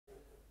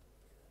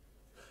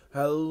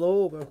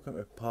Hello, welcome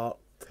to part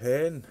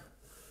 10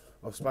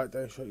 of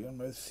SmackDown Shut Your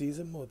Mouth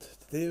season mode.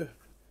 Today,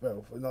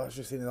 well, as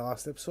you've seen in the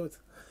last episode,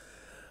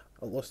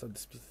 I lost a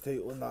disputed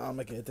title in the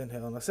Armageddon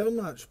Hell in a Cell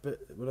match, but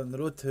we're on the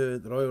road to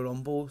the Royal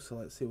Rumble, so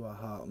let's see what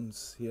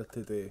happens here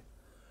today.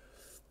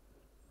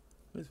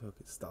 Might as well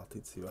get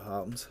started, see what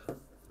happens.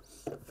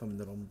 If I'm in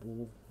the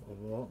Rumble or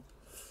what.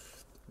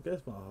 I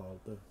guess my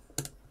harder.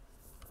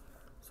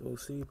 So we'll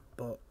see,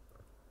 but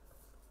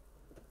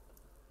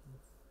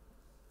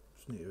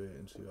just need to wait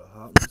and see what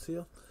happens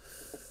here.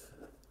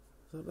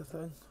 Sort of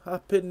thing.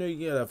 Happy New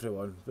Year,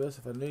 everyone. First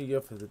of a new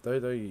year for the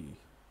WWE.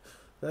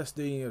 This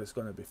new year is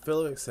going to be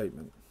full of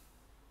excitement.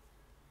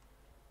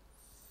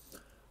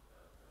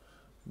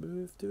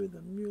 Move to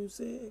the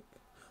music.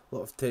 A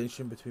lot of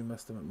tension between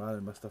Mr. McMahon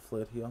and Mr.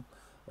 Flair here.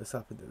 This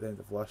happened at the end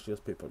of last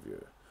year's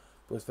pay-per-view.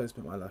 Both Vince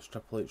McMahon asked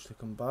Triple H to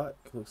come back.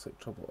 Looks like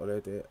trouble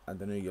already, and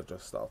the new year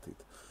just started.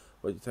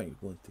 What do you think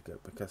you're going to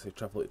get because of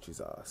Triple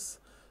H's ass?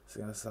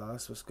 Saying his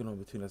ass, what's going on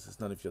between us is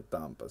none of your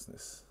damn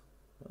business.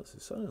 Well, it's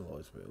his son-in-law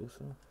as well,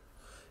 so...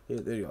 Hey,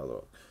 there you are,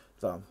 Rock.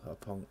 Damn, a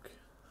punk.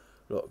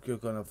 Rock, you're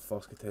going to have a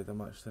first contender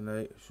match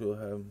tonight. Show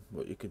him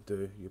what you can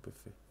do. You'll be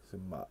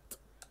facing Matt.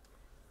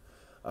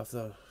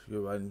 After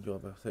you win, you'll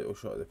have a title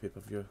shot at the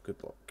pay-per-view.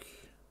 Good luck.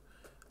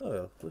 Oh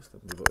well, at least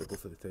I'm able to go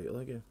for the title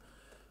again.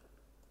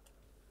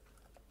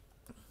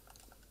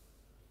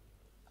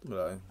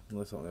 Right,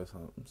 unless something else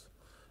happens.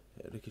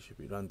 Yeah, Ricky should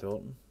be Randy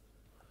Orton.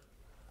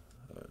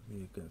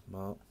 Me against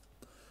Matt.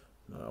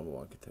 No, I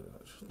won't get to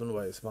that. Don't know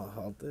why it's Matt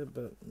Hardy,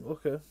 but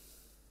okay.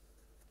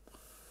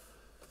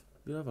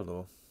 You never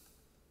know.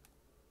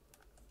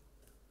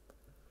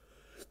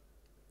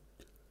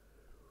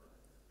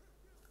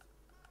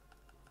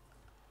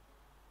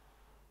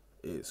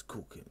 It's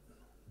cooking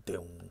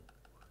down.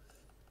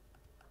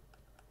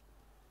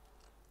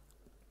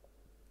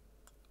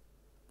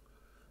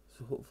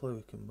 So hopefully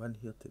we can win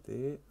here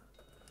today.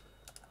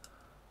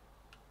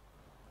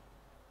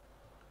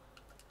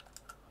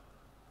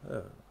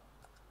 Oh.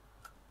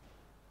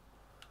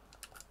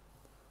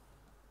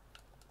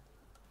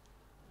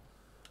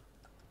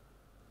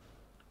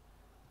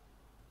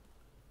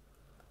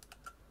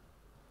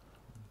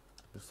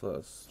 Just let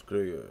us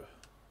screw you.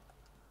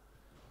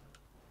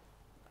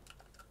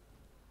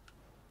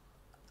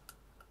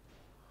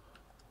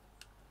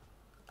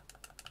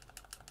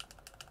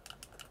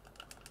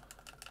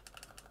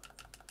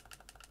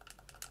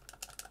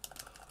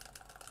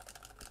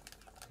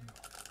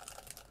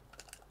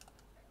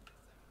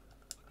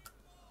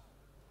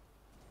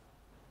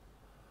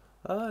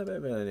 It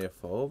might be a near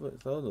fall, but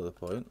it's not the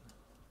point.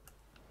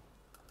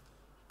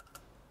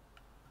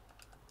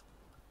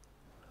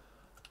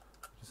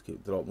 Just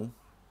keep dropping them.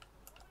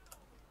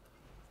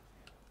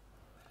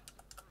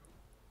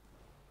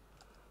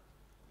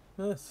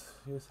 Yes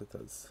it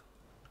is.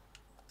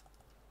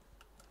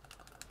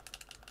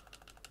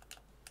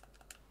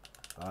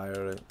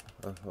 Alright.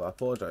 I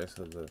apologise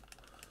for the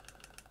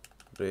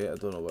rate, I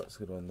don't know what's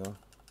going on there.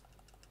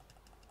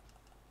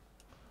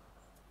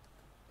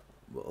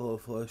 But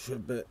hopefully it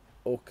should be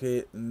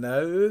okay now.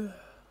 And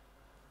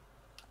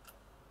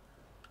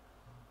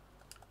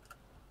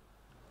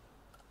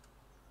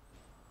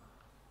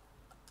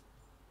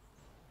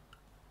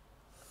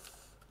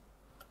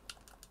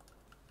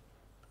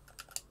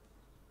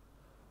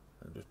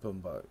just put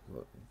them back.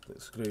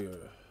 Let's screw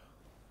you.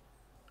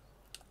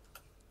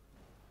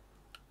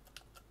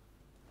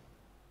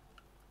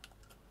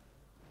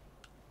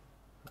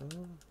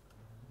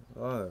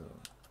 Oh.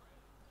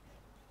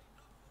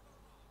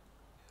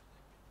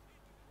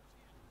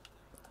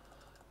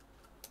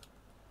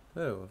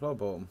 Oh, right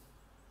bottom.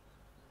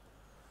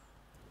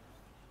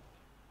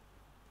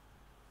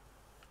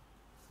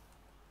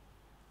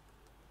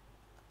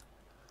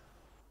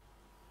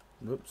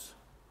 Whoops.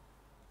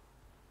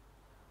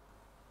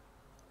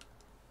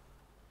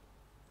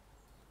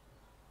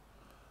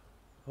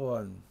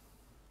 One,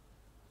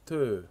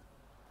 two.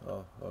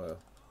 Oh well.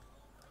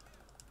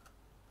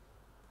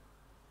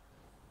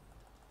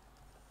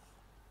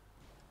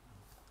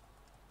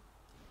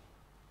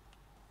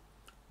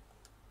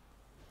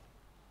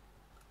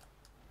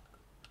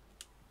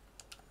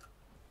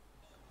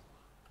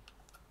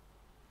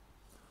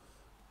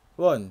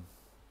 One,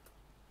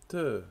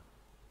 two,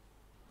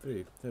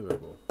 three. There we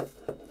go.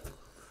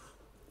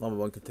 Number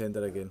one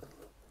contender again.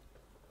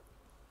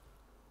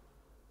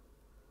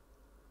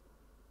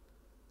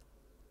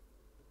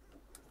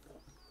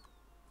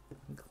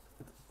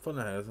 Funny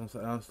how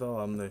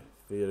I'm the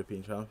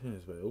European champion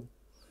as well.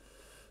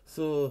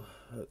 So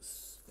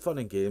it's fun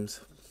and games.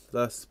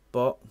 This,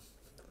 but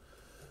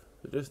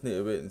we just need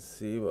to wait and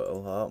see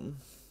what'll happen.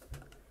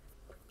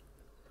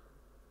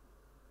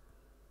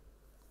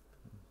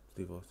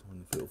 Steve Austin on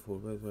the Fatal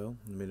 4 as well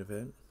in the main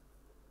event.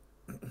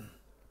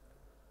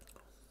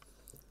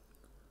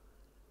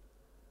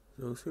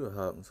 So we'll see what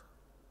happens.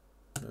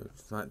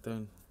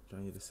 SmackDown,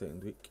 January the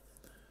 2nd week.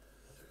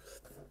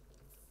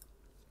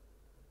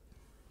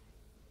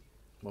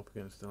 I'm up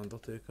against the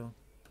Undertaker.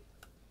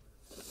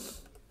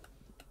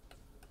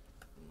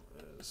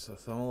 It's a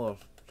similar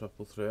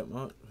triple threat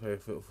match,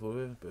 fatal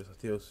four-way, but it's a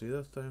TLC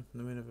this time in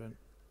the main event.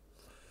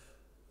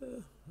 Yeah,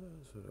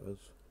 that's what it is.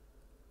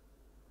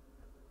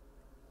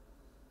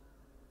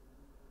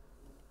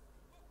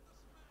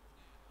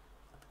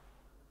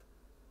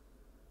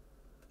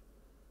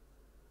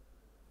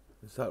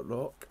 Is that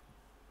Rock?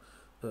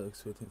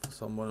 Looks waiting for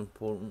someone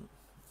important.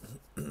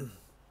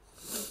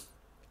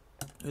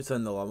 Who's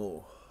in the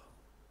limo?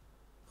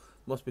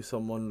 Must be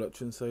someone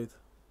rich inside.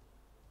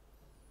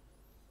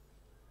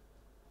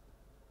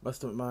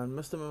 Mr.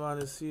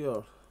 McMahon is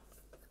here.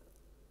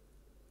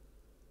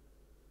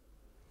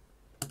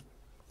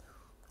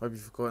 Have you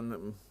forgotten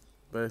that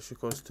Beshi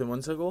cost 2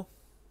 months ago?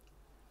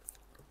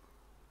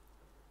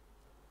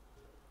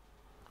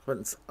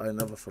 Vince, I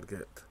never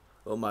forget.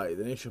 Oh my,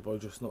 the Nation Boy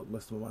just knocked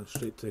Mr. McMahon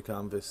straight to the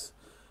canvas.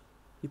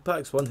 He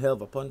packs one hell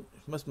of a punch.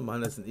 Mr.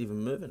 McMahon isn't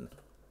even moving.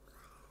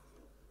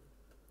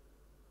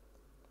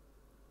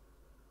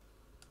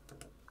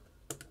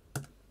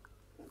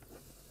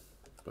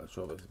 But it's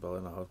obviously Billy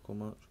in a hardcore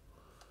match.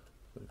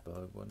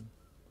 Billy won.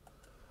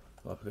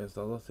 Up against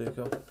the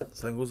Undertaker.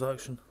 Singles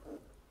action.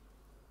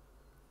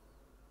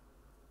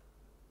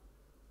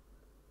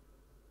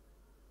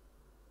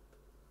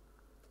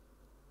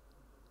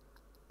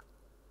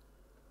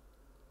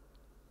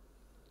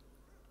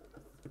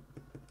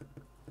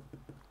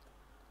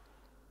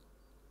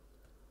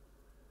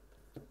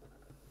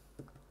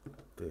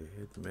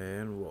 Dead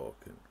man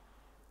walking.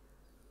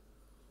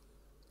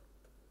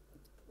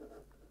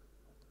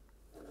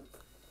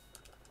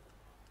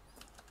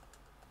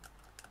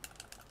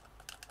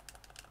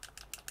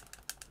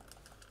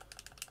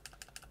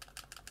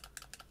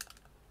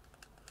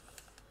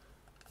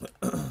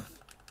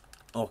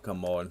 Oh,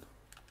 come on.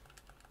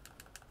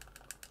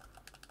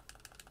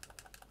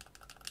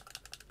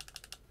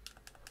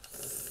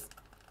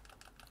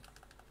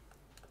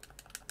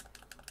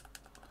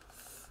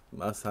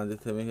 Mass handed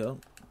to me here.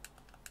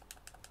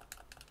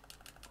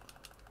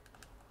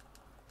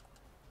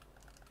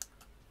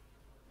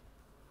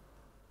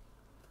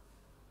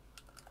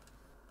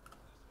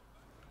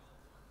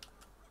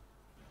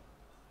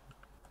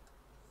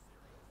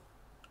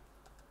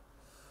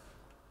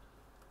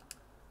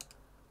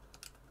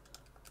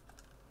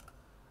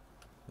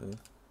 Okay.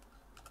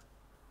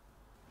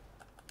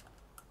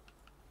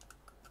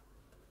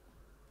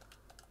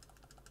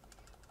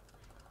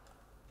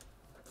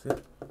 See?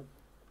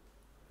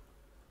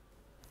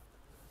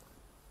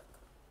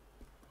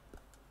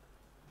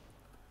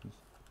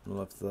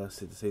 Well, after this,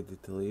 he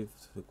decided to leave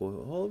to go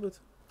to Hollywood.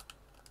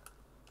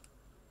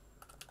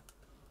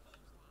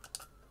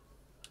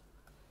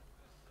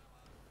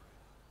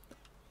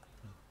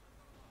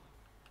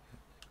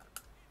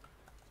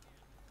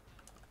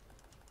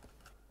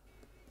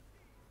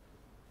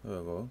 There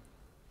we go.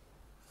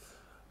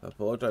 I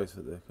apologise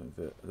for the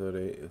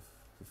rate of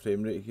the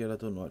frame rate here. I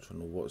don't actually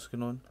know what's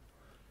going on.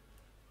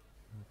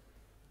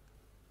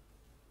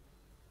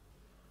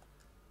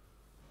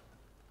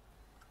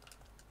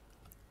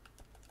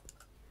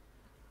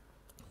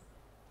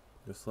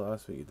 Just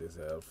last week you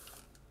deserve.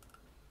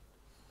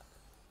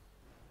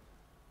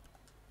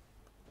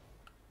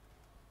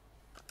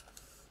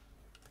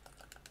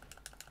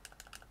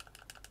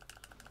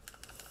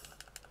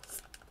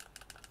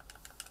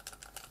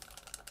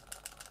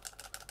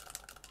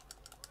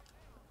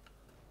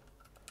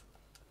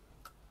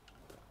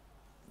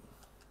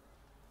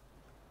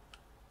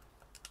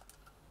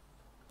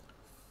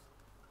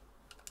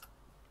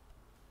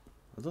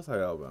 I don't think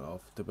that went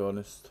off, to be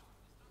honest.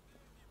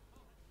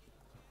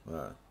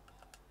 Right.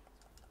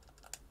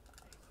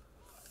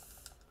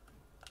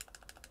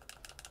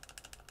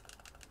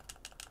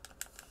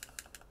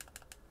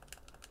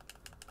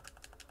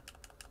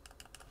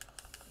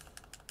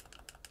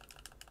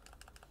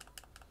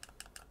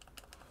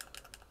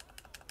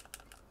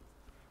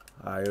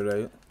 Aye, you're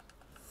right.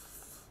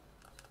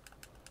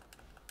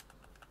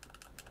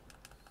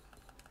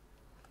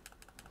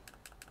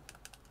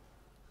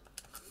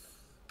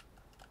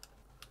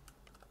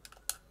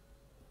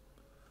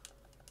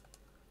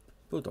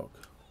 Bulldog.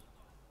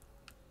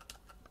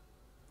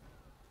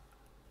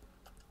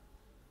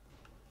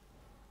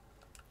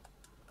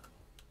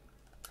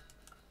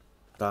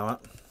 Damn it.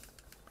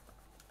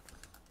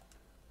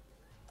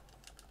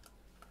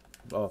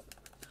 Oh.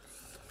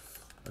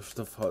 I should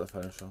have had the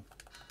finisher.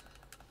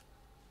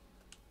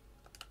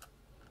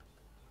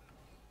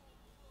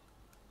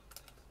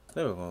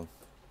 There we go.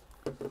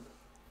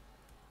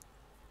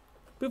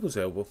 People's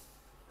elbow.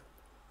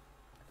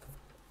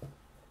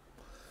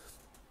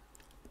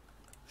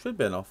 Should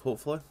be enough,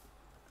 hopefully.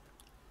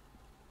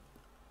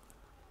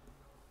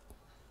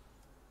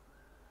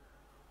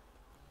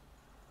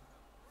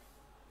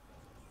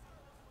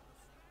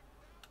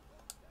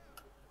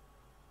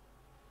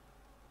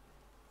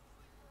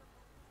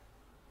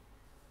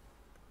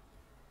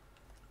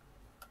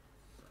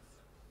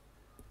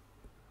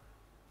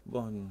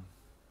 One,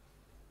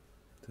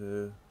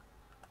 two.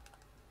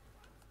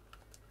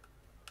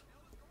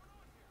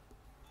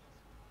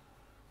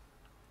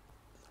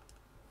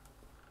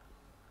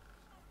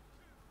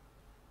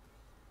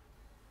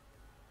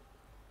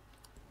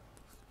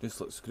 Just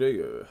like, screw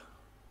you.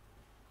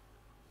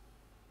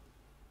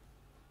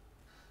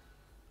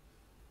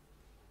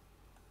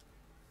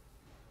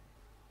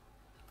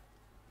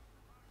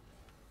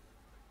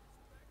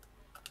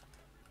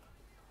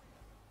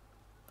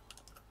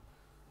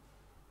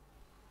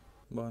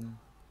 One,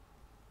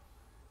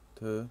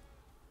 two,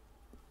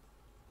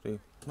 three.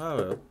 Ah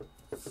well.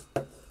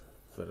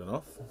 Fair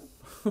enough.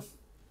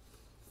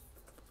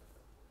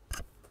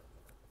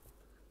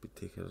 Be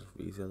taking it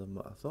easier than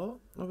what I thought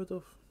I would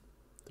have,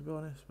 to be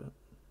honest, but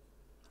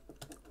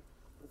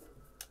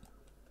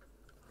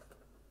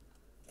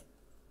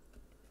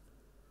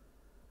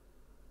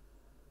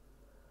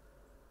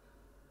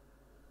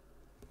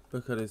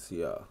because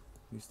yeah,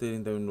 you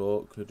staring down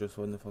Rock who just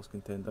won the first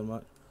contender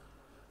match.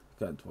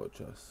 You can't watch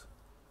this.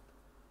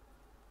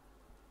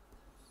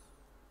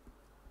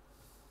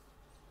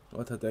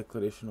 What a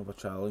declaration of a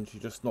challenge. You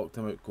just knocked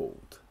him out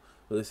cold.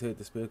 But they say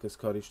despair gives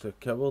courage to a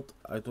coward.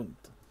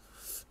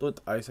 Don't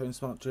I sound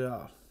smart,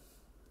 JR?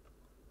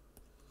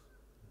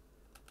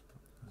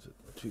 Is it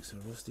Tweaks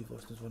and Roast? Steve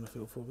Austin's won a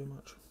fatal 4-way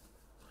match.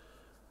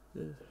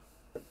 Yeah.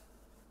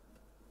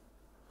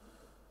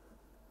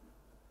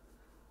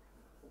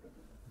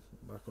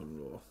 Back on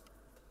Raw.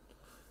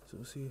 So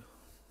we'll see.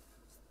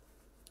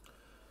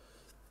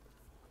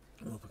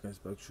 Up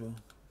against Big Show.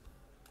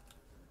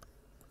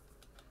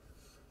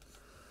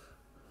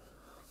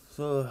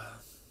 So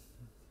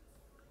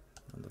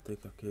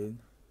Undertaker Kane.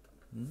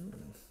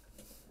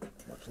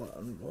 Much like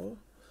on Raw.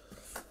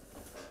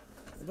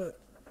 But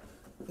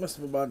Mr.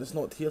 McMahon is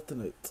not here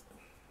tonight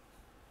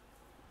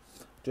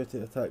due to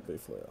the attack by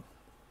Flair.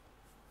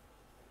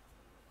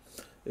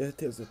 He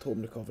takes the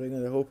time recovering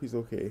and I hope he's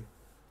okay.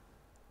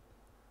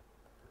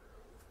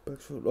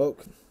 Big Show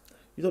Rock,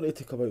 you don't need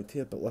to come out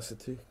here but listen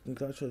to.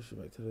 Congratulations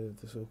back to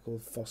the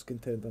so-called first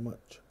contender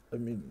match. I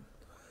mean,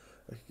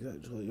 I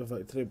congratulate your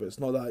victory, but it's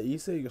not that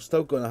easy. You're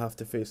still going to have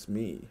to face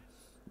me,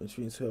 which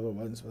means whoever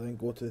wins will then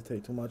go to the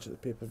title match at the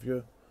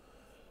pay-per-view.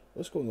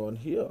 What's going on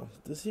here?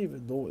 Does he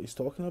even know what he's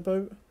talking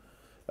about?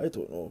 I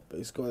don't know, but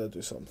he's got to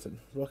do something.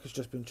 Rock has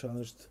just been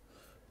challenged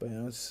by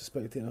an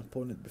unsuspecting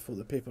opponent before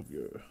the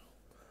pay-per-view.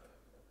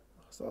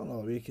 Is that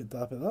another week in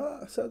tap at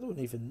that? I don't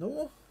even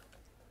know.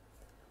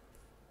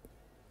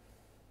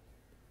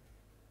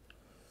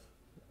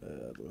 I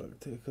don't know,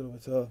 take her over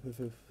top if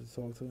we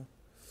talk to her.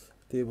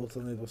 Table to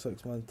enable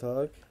 6-man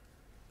tag.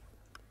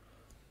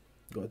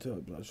 Got to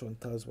it, Bradshaw and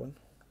Taz won.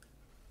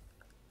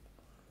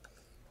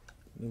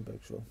 Me and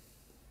Big Show.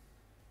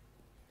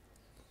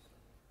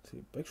 See,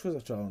 Big Show's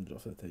a challenger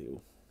for the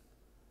title.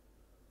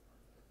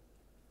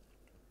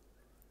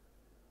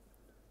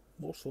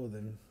 More so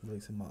than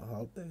like Matt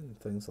Hardy and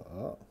things like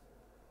that.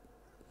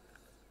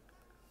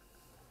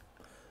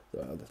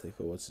 The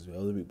Undertaker was as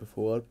well the week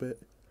before, but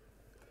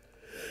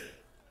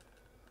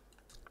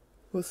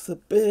with the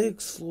big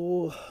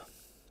slow,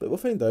 but we'll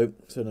find out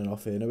soon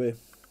enough anyway.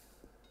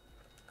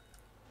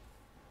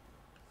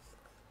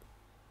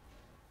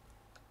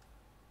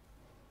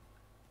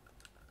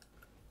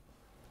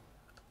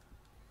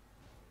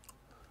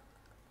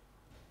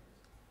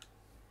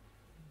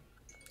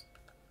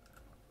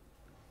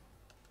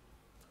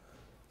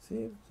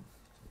 See,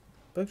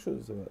 Big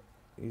Show's a bit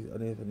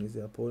an easy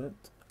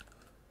opponent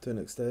to an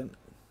extent.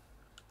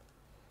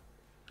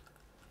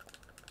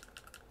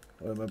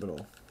 Or maybe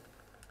not.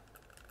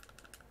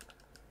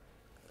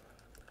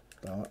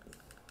 Damn it.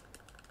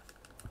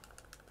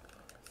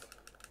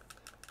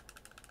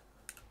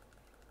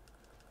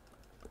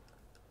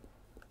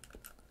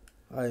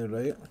 Aye,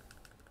 right.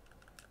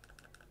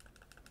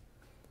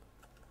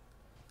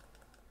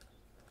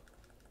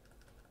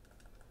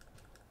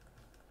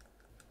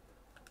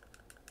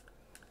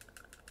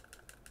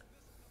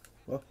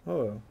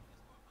 Oh well.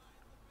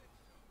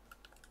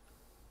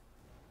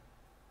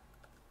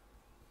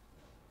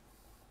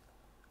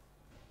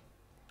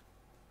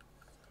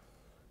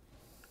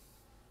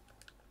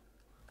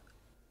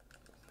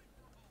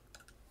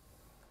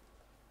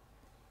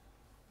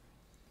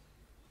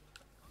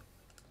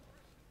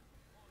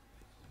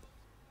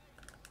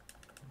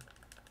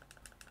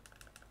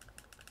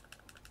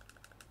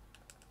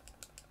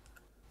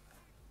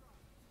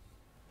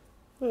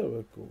 There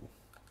we go.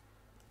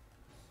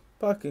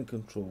 Back in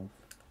control.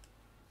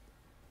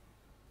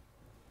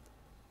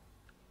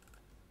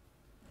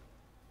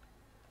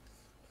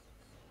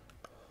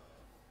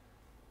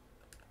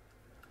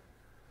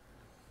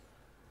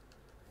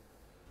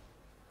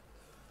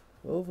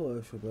 Hopefully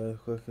I should be a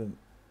quick and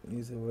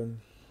easy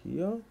win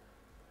here.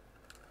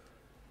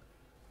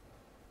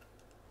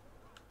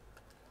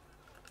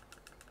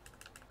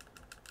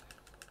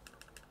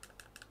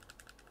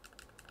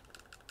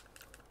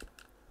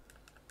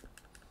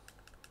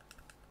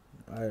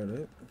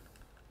 Alright.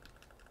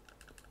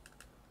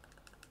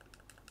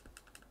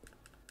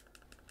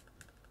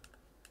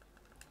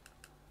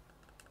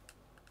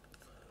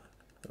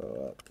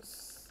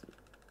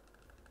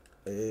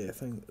 I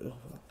think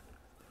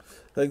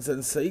things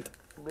inside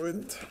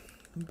ruined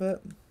a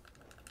bit.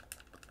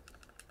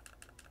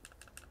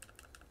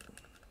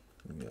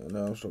 Yeah,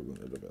 no, I'm struggling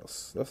to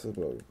reverse. This is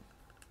about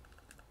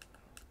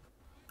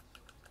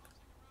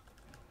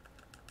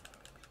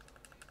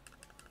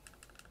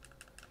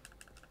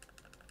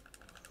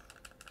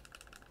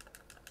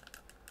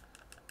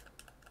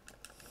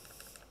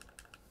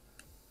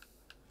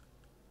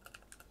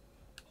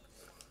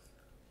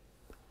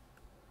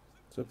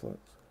Suplex.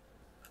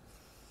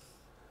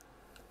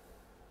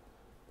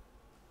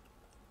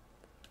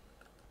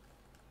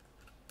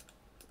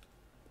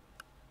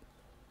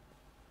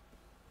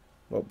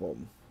 What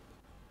bottom?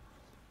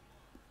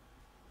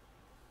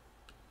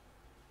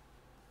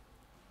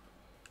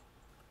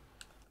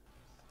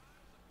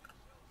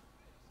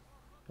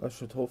 That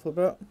should hopefully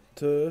be it.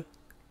 2,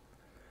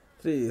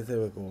 3, there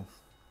we go.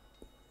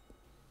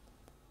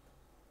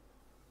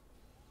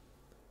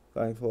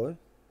 Thankfully.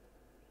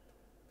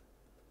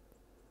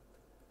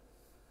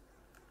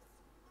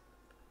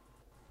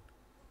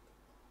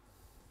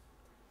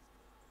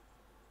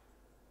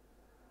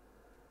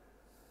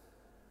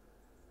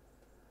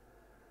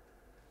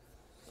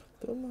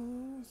 Don't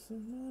lose the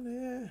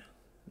money.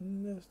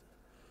 Yes.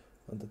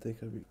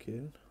 Undertaker beat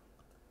Kane.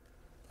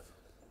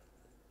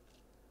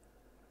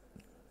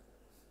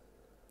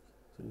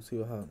 So we'll see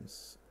what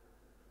happens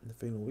in the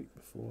final week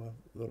before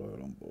the Royal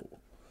Rumble.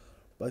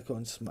 Back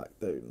on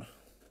SmackDown.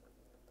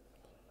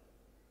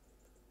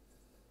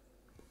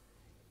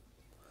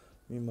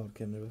 Me and Mark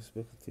Henry was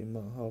speaking to Team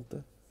Matt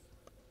Hardy.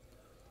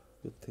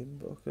 Good team,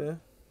 but okay.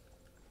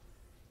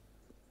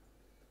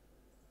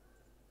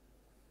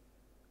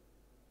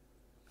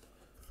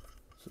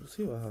 So we'll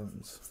see what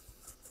happens.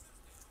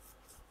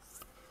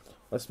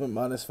 This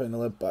McMahon is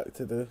finally back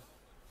to do.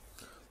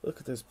 Look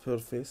at his poor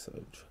face,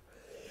 ouch.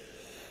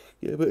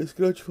 Yeah, but it's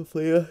grudge for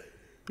Flair.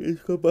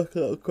 He's come back a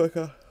little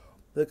quicker.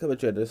 Look, I'm a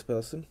generous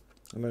person,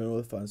 and I know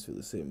the fans feel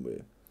the same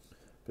way.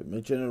 But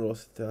my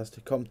generosity has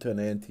to come to an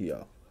end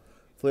here.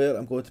 Flair,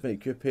 I'm going to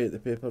make you pay at the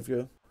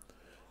pay-per-view.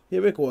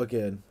 Here we go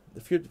again.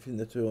 The feud between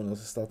the two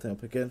owners is starting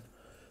up again.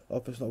 I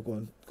hope it's not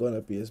going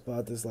to be as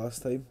bad as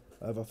last time.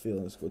 I have a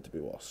feeling it's going to be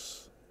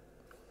worse.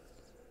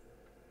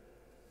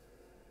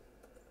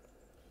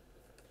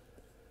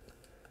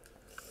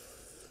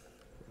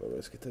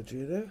 Let's get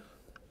Tajiri.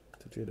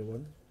 Tajiri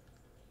won.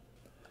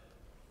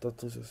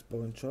 Dudley's just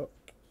Bill and Chuck.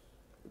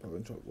 Bill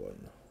and Chuck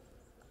won.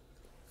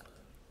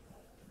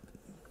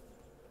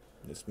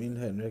 It's me and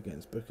Henry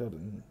against Booker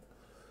and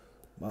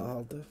Matt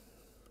Hardy.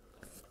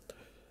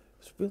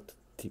 It's weird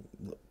team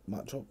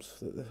matchups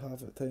that they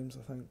have at times,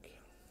 I think.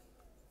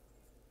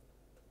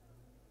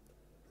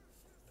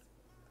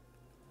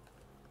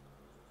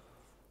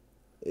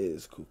 It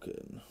is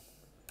cooking.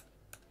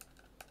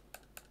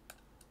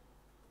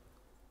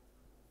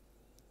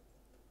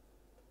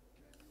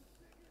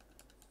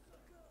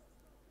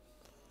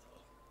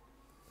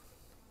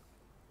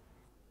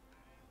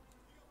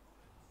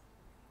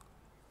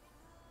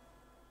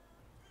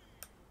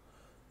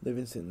 They've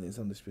been saying he's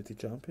undisputed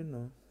champion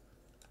now.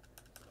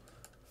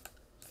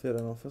 Fair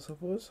enough, I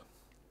suppose.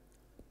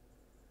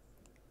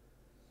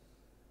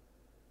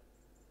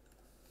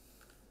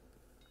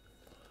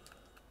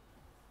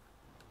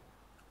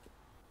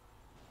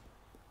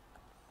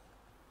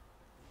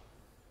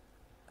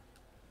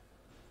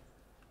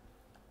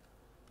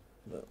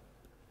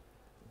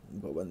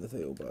 But win the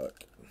title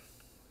back.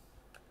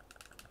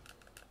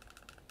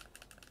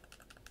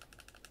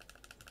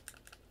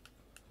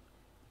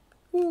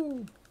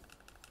 Woo!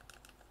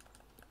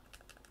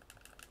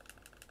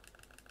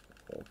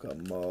 Oh,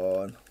 come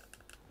on.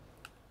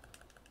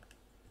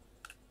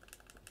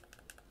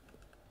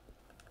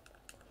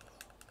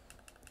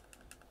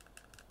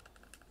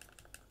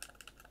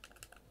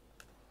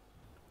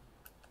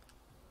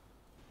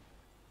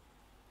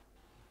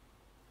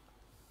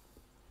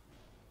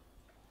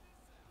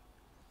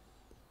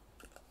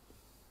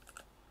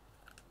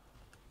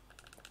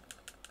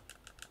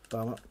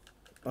 Damn it.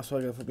 That's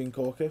what I get for being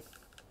cocky.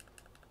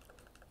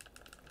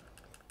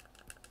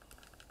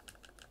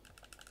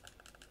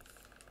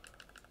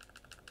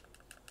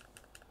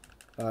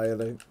 Aye,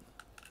 right.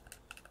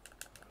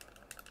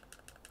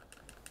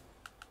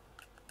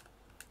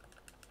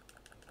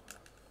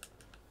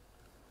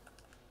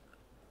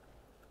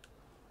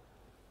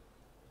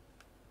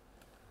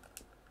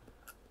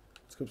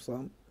 Scoop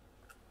slam.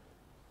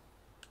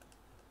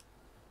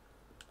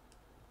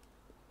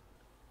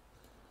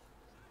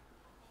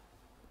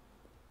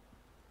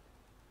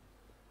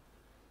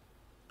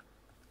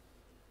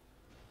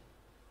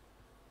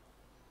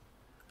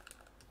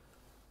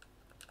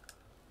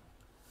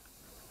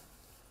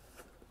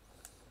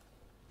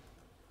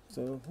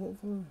 So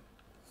hopefully,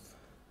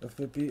 if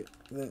they beat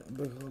the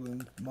Booker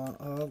and Matt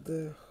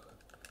Hardy,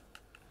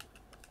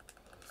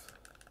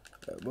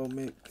 it will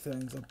make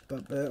things a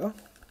bit better.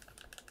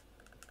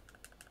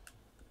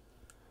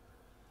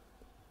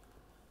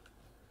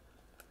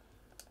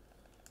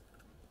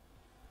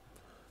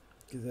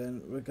 Because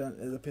then we're going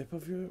to the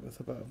pay-per-view with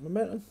a bit of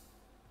momentum.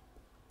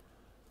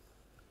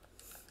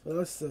 Well,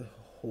 that's the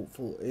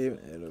hopeful aim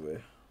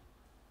anyway.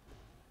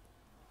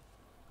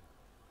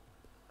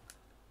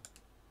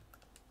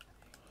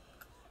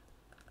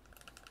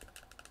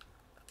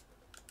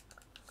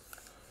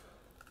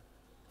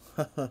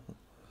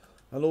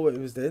 I know what he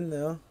was doing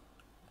there.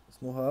 It's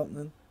not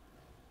happening.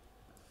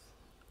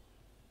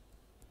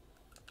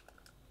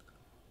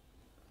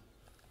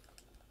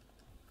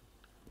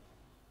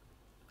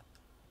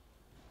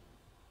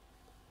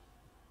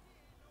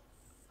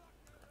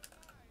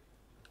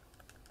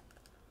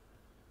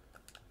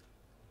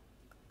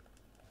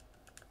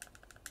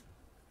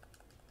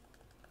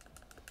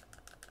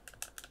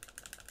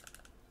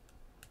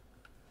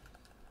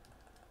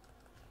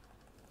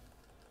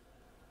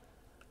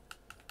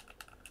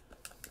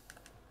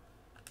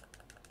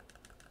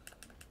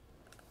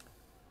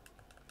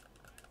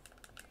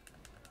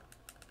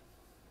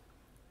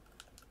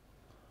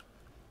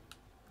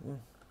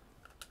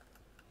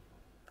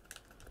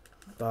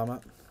 Damn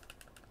it.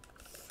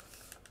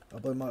 I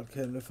blame Mark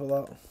Henry for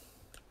that.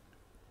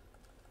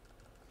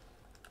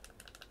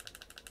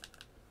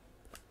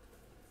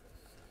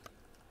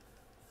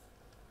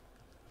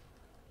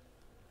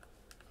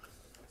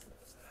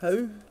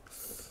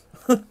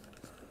 How?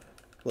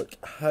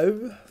 Like,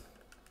 how?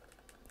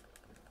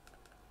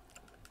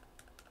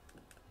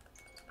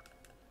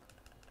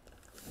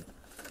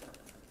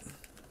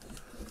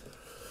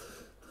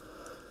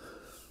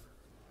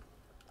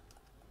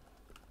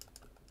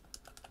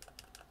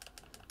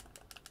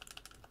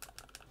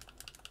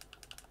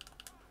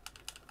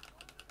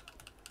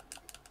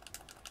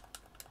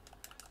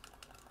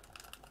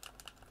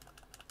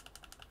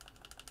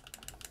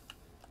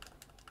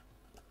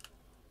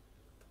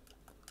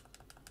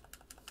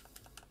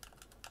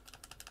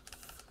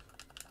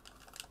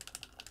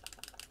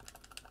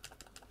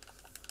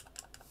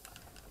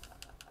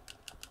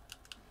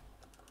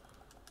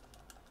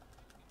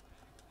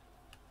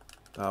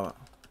 Damn it.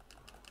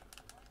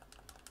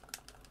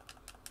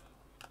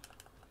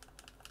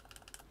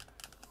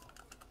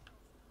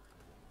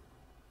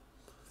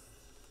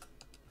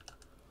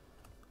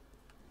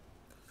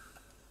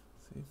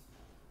 See?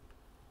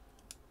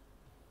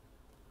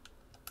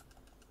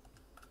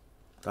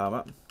 Damn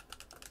it.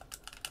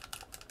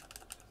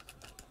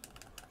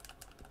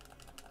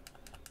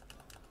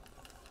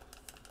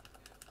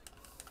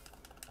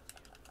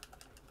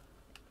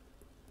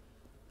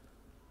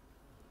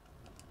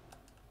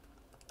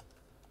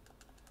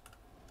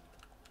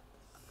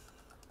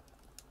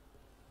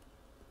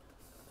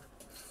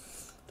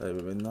 They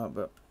would win that,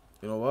 but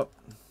you know what?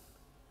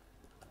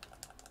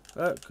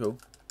 Cool.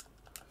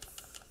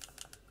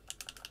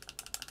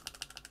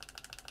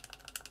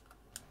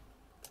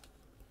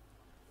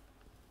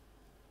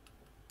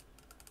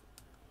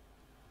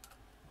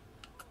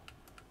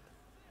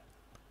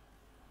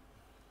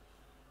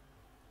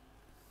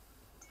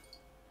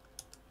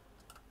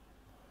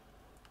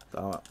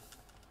 Damn it.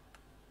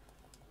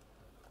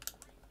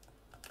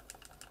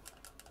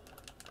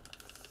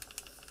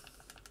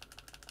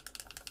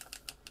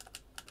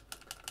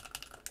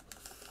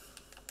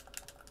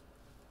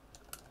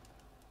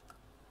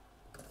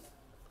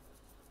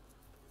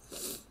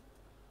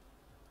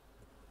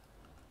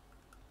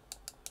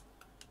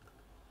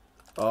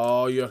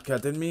 Oh, you're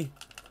kidding me?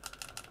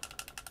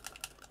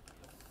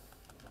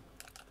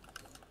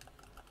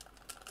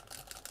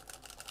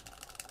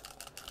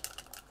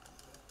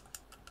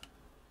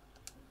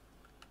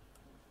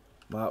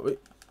 Mark, wait.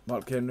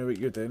 Mark Henry, what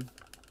you doing?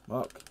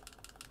 Mark?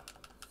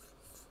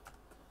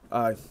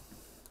 Aye.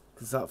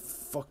 Cause that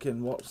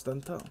fucking works,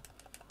 didn't it?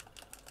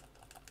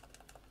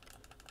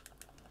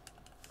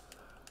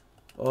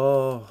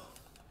 Oh.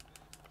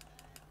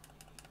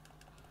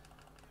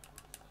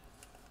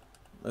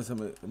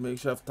 Listen, make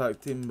sure I've tag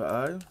team, but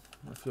aye,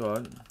 if you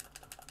want.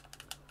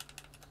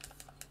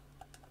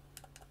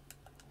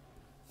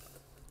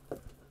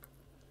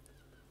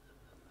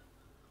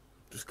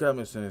 Just get him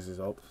as soon as he's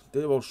up. Do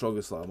a little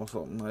shrug slam or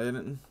something,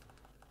 anything.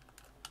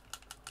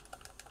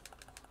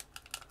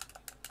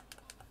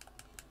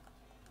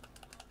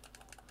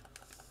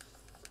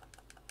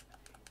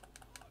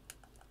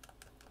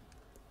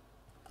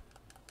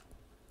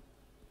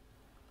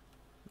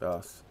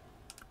 Yes.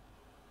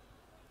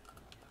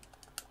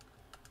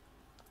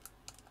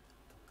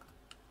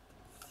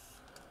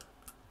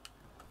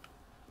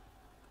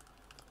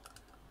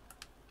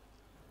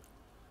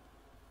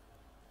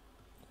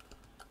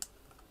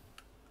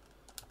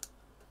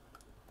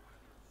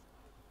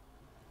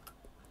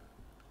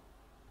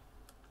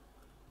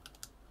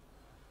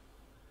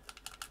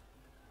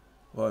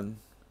 One,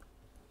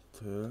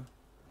 two.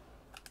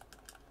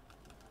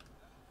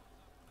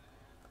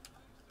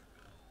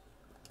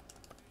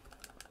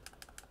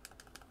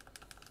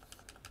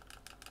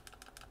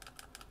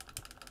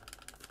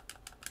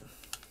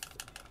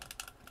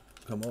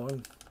 Come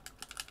on.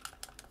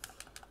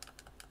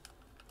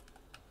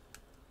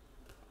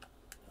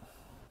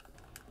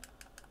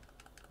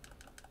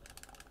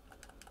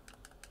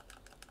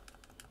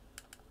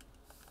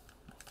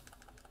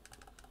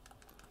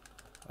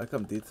 I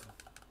come dead.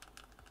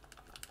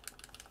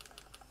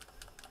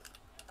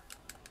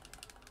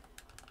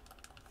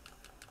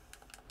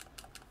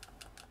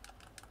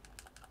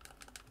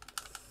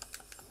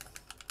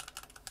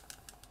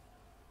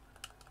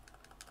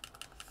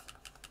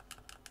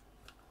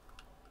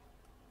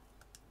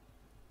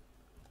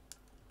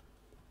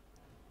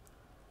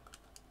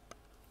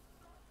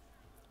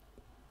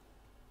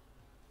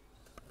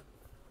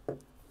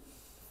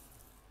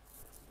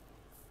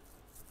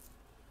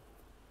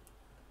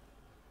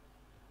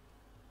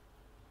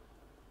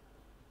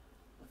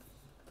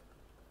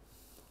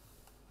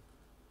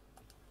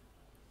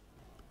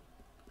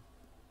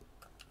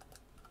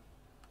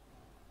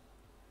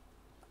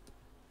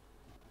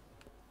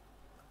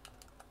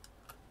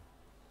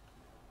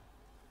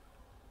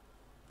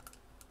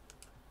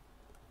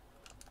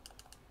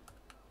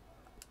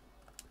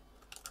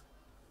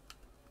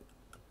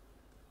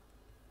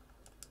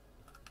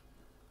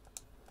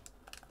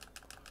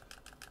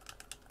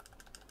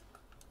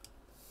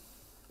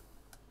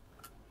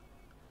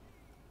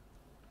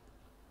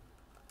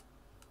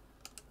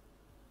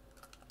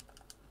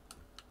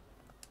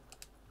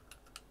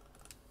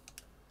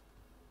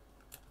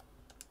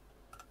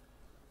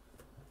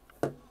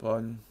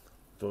 1.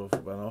 Don't know if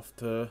it went off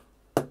 2.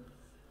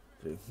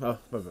 3. No,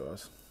 maybe it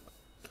was.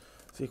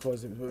 See,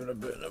 because it was moving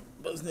about in the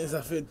business,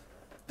 I thought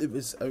it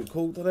was out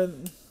cold or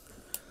anything.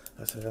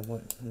 That's why I'm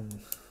like,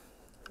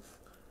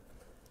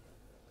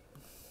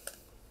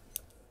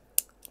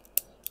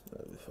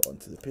 Let me put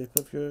onto the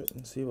pay-per-view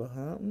and see what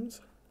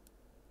happens.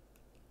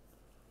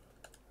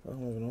 I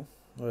don't even know.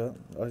 Oh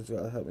yeah, I just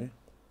gotta hit me.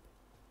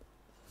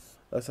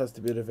 This has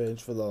to be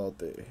revenge for the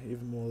other day,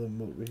 even more than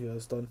what he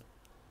has done.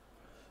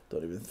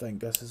 Don't even think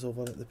this is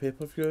over at the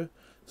pay-per-view.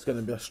 It's going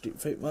to be a street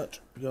fight match.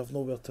 You have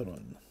nowhere to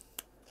run.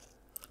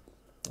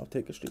 I'll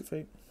take a street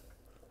fight.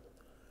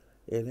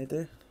 Any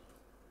day.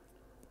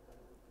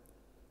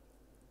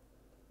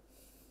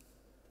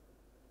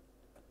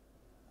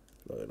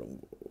 Royal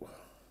Rumble.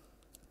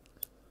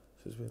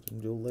 This is where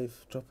in real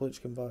life Triple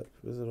H came back.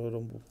 It was the Royal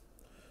Rumble.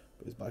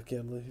 But he's back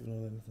early,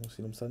 even though I've not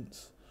seen him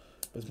since.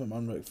 But it's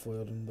McMahon, Ric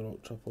Flair and The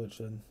Rock, Triple H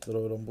in the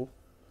Royal Rumble.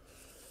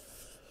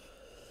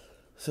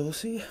 So we'll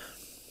see.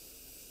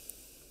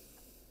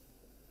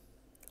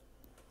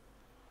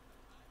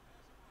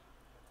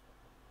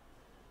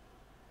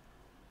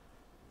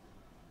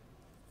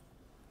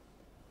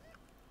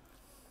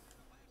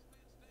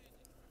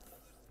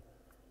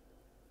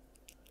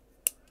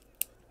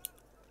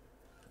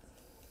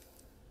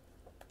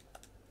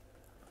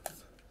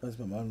 There's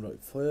McMahon,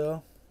 Ric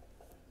Flair.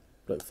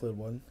 Ric Flair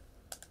won.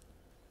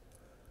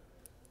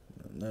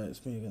 And now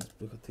it's me against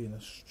Booker T in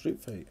a street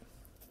fight.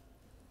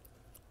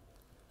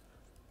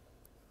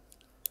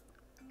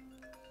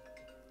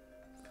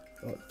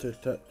 Got 2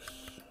 ticks.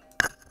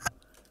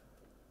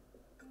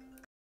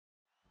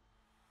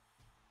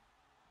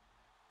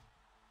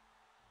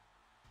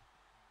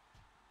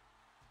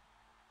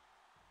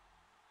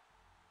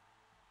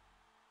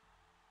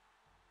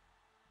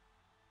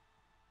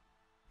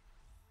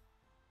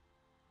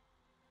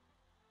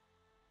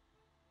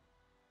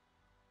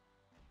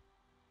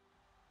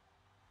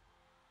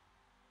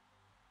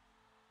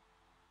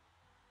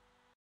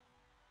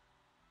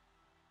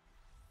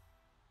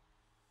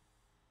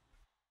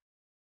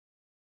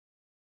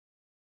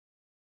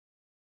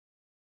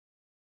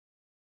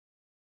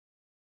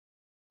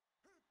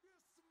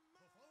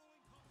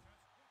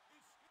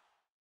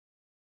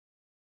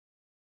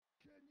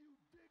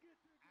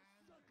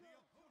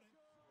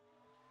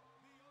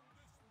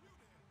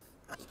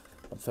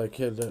 I'm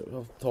thinking that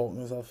I'm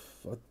talking as if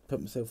I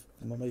put myself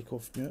my mic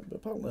off mute, but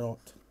apparently not.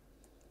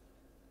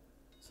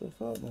 So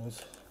far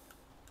knows.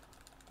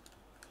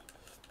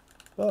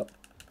 But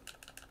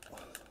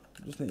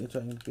I just need to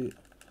try and beat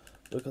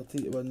Booker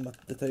T to win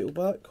the title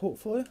back,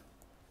 hopefully.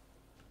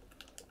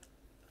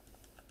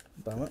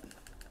 Damn it.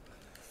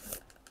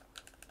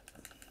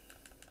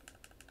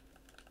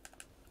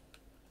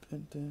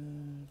 Dun,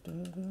 dun,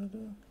 dun, dun,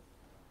 dun.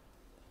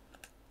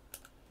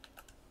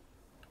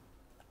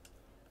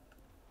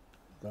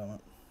 Damn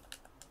it.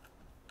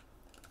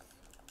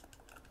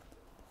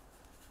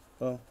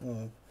 Oh,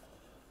 no.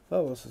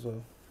 That was as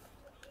well.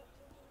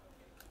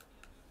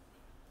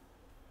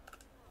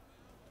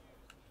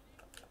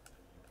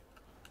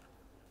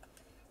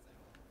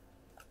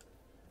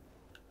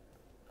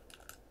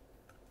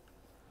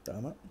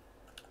 Damn it.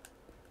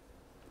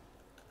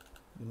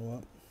 You know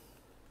what?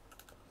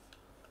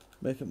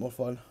 Make it more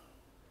fun.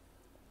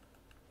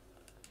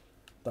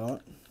 Damn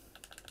it.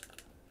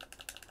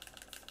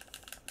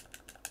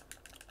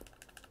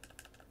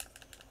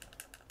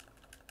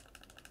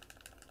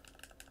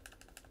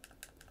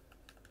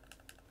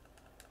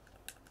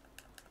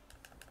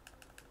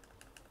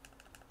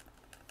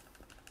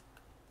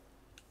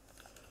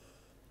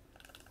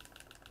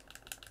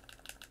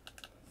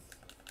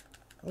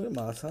 I'll get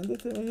my ass handed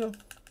to me here.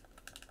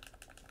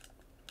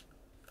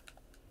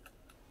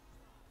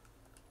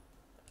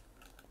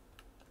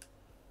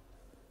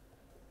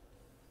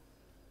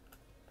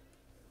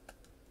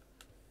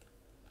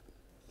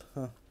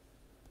 Huh.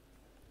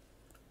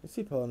 What's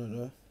he pulling it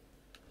now?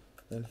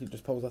 Then he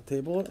just pulls that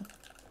table out.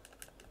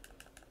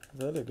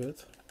 Very good.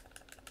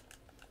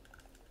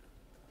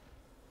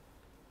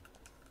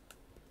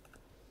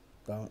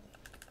 Damn it.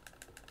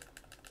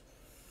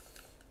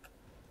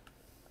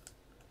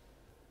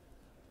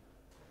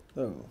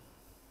 Oh.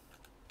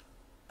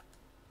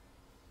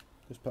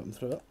 Just put him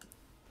through it.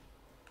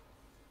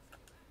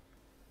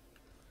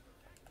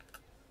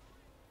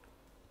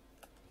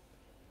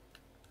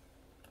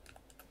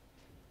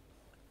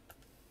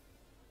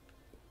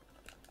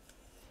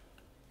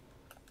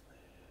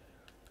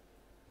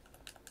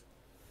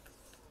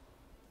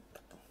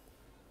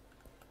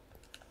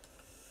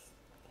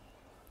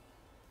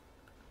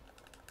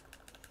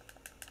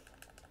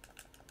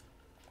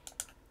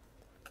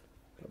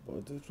 That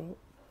body drop.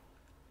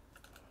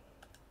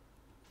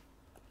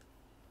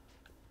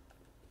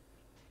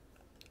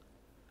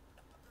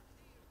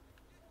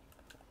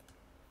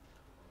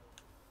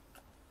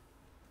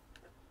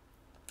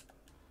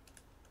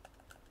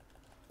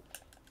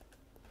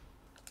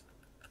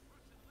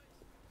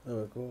 There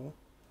we go.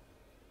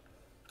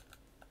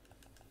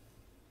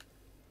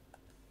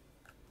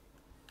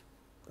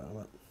 Damn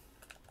it.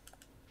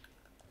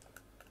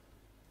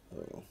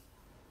 Oh.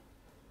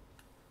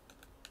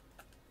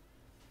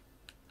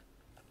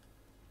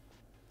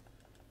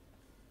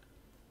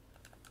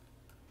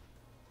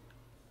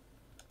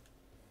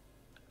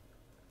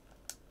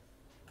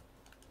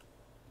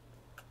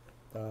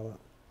 Damn it.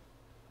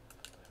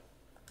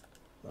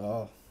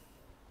 Oh.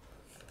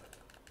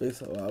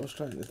 Basically what I was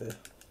trying to do.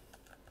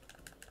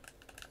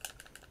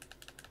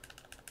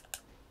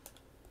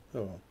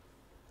 Oh well.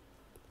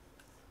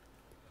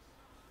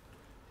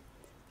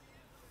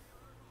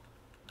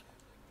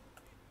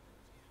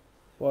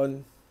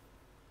 One,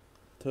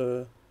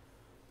 two,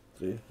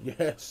 three.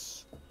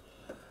 Yes!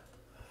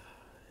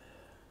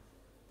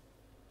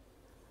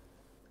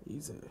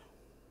 Easy.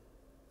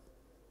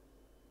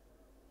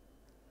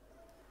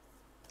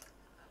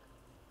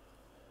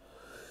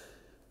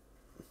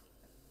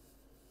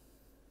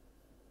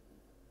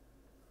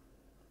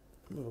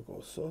 We've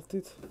got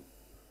sorted.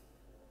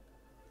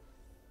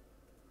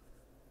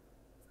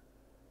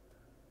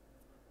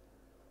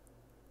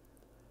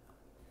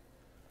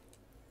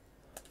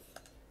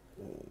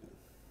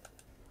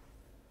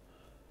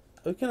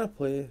 How can I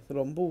play the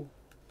Rumble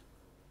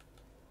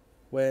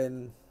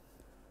when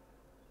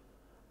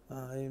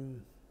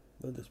I'm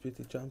the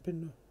undisputed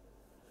champion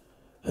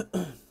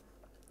now?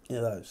 Yeah,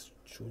 that's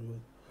true.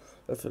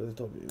 If at the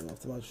top of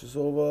after the match is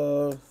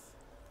over,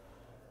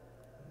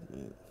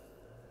 yeah,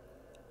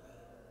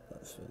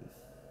 that's fine.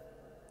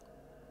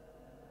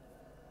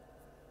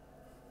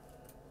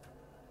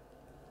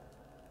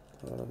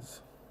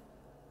 Because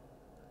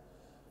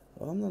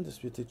I'm the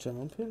undisputed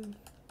champion.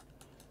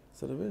 Is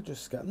there a way of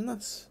just skipping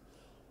this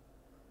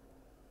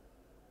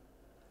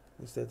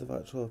instead of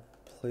actually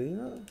playing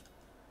it?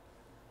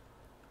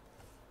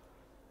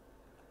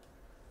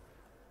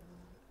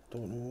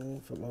 Don't know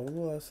if it will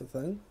though, that's the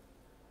thing.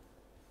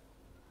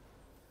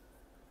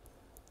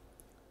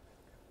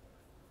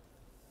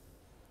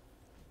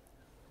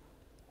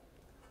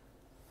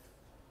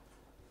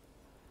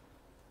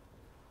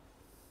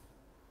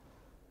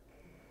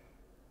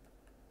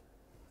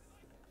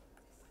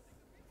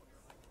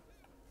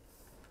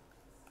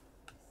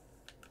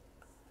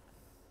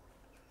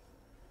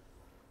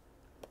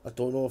 I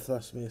don't know if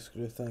this may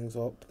screw things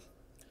up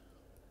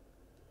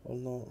or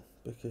not,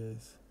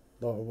 because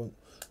no, I won't.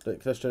 Right,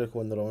 Chris Jericho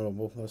won the Royal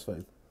Rumble, that's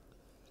fine.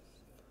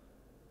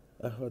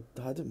 If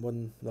I hadn't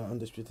won that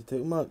undisputed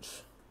title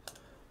match,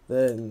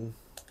 then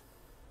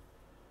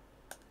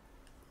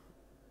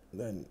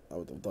I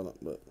would have done it,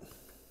 but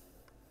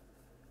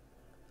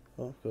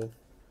oh, cool.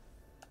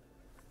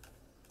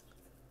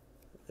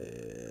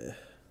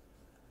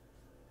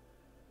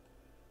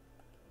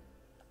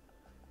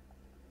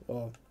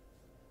 Oh,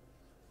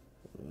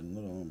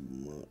 not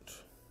much.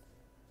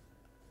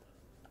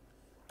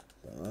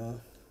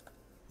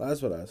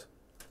 That's what it is.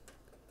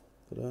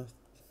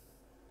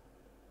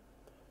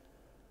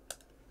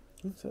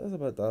 So it is a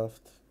bit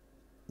daft.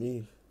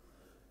 Me,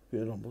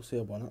 Royal Rumble, say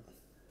I won it.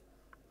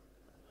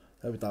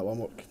 How would that one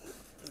work?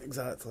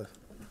 Exactly.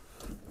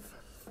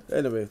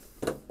 Anyway,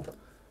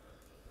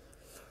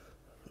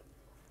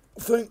 I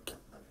think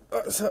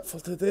that's it for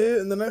today.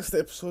 In the next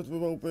episode, we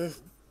will be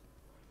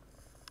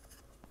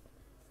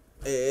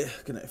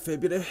going to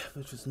February,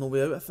 which is no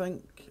way out, I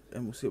think,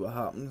 and we'll see what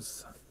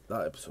happens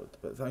that episode.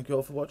 But thank you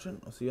all for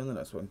watching. I'll see you in the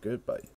next one. Goodbye.